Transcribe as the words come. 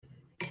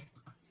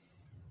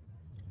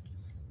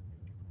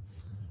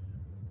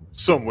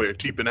Somewhere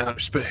deep in outer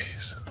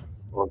space.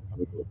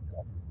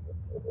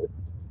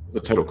 The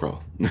title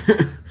crawl.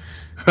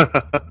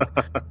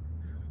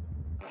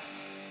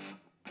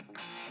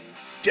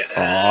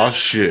 Aw,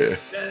 shit.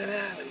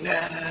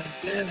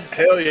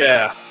 Hell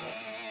yeah.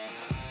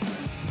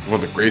 One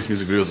of the greatest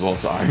music videos of all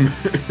time.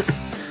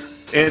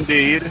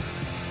 Indeed.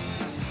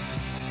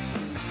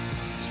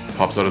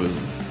 Pops out of his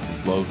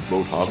love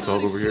boat hot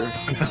tub over here.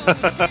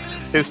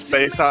 His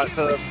space hot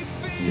tub.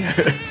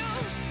 Yeah.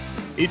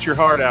 Eat your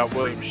heart out,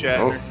 William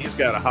Shatner. Oh. He's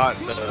got a hot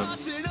tub.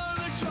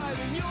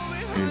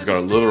 He's got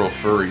a literal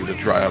furry to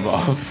dry him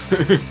off.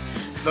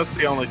 That's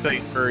the only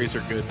thing furries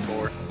are good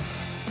for.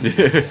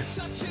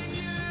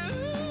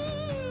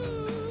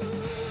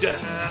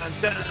 Yeah.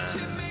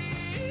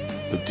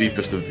 The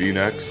deepest of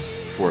V-necks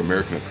before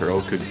American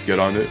Apparel could get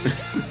on it.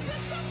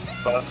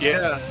 But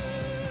yeah.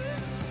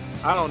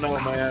 I don't know,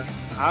 man.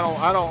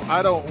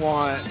 I don't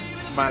want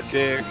my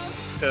dick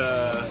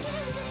to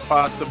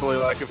possibly,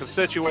 like, if a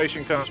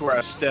situation comes where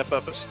I step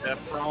up a step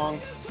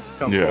wrong,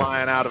 come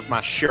flying out of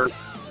my shirt.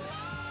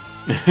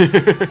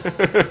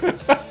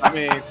 I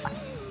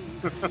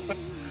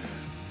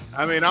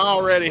mean, I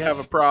already have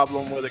a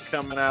problem with it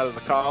coming out of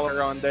the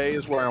collar on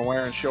days where I'm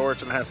wearing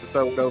shorts and I have to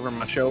throw it over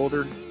my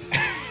shoulder.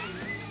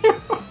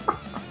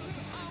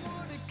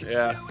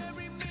 Yeah.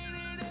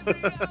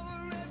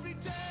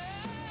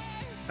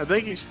 I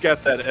think he's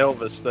got that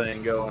Elvis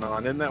thing going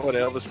on. Isn't that what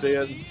Elvis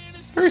did?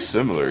 Very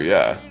similar,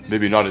 yeah.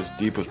 Maybe not as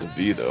deep with the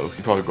V, though.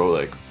 He'd probably go,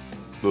 like, a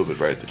little bit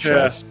right at the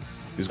chest.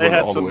 He's going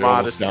all the way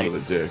almost down to the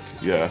dick.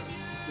 Yeah.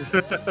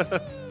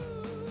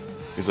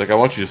 He's like, I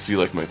want you to see,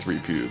 like, my 3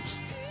 pubes.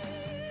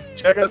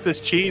 Check out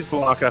this cheese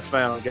block I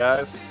found,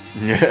 guys.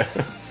 Yeah.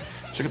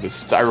 Check out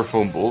this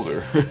styrofoam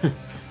boulder.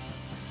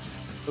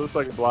 Looks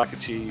like a block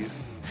of cheese.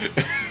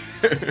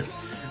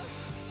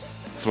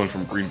 Someone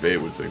from Green Bay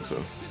would think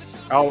so.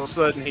 All of a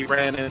sudden, he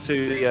ran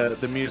into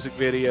the music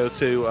video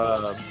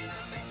to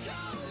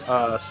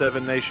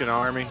Seven Nation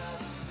Army.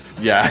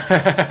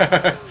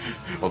 Yeah.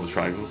 All the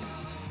triangles.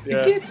 Yeah.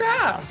 It gets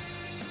out.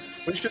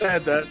 We should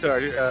add that to our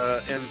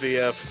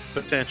MVF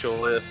potential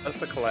list.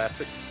 That's a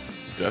classic.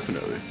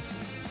 Definitely.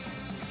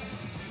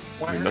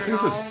 I mean, nothing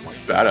says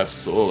badass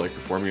soul like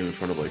performing in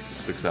front of like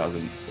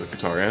 6,000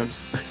 guitar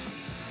amps.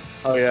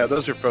 Oh yeah,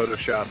 those are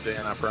photoshopped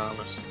in, I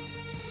promise.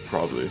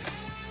 Probably.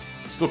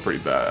 Still pretty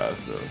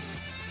badass though.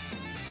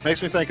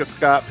 Makes me think of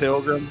Scott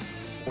Pilgrim,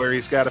 where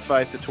he's got to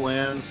fight the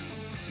twins.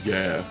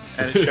 Yeah.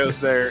 And it shows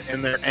their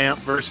amp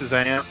versus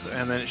amp,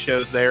 and then it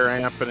shows their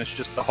amp, and it's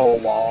just the whole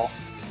wall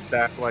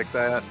stacked like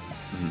that.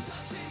 Mm-hmm.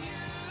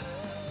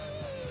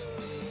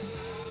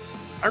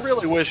 I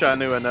really wish I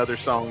knew another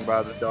song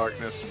by The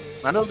Darkness.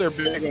 I know they're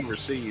big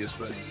overseas,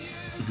 but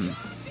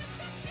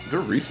their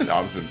recent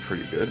album's been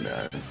pretty good,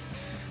 man.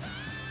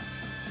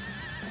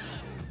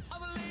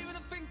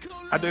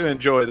 I do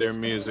enjoy their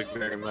music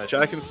very much.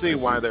 I can see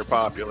why they're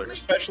popular,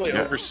 especially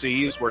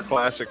overseas where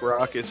classic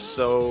rock is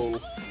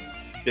so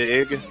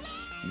big.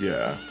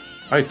 Yeah.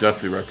 I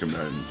definitely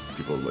recommend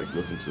people like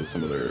listen to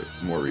some of their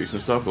more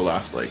recent stuff. The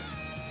last like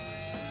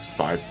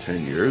 5 to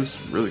 10 years,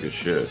 really good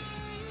shit.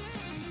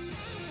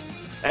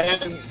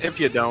 And if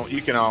you don't,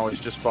 you can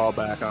always just fall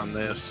back on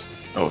this.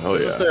 Oh hell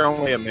yeah! This is their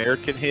only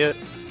American hit.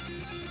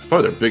 It's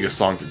probably their biggest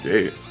song to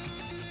date.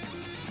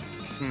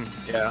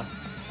 Yeah.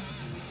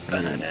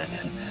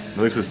 At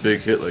least this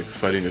big hit, like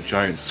fighting a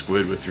giant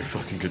squid with your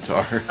fucking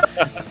guitar.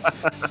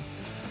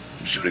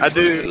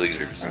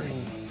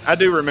 I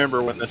do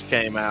remember when this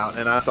came out,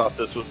 and I thought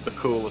this was the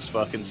coolest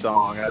fucking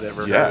song I'd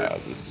ever heard. Yeah,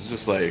 this is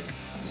just like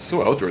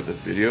so out there with the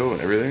video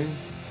and everything.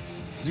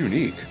 It's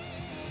unique.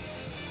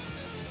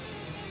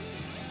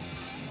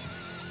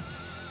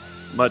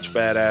 Much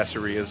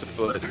badassery is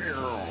afoot.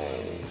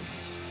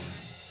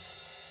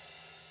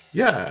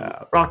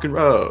 Yeah, rock and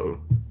roll.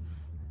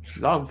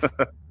 Love.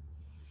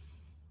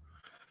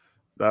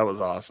 That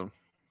was awesome.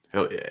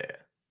 Hell yeah.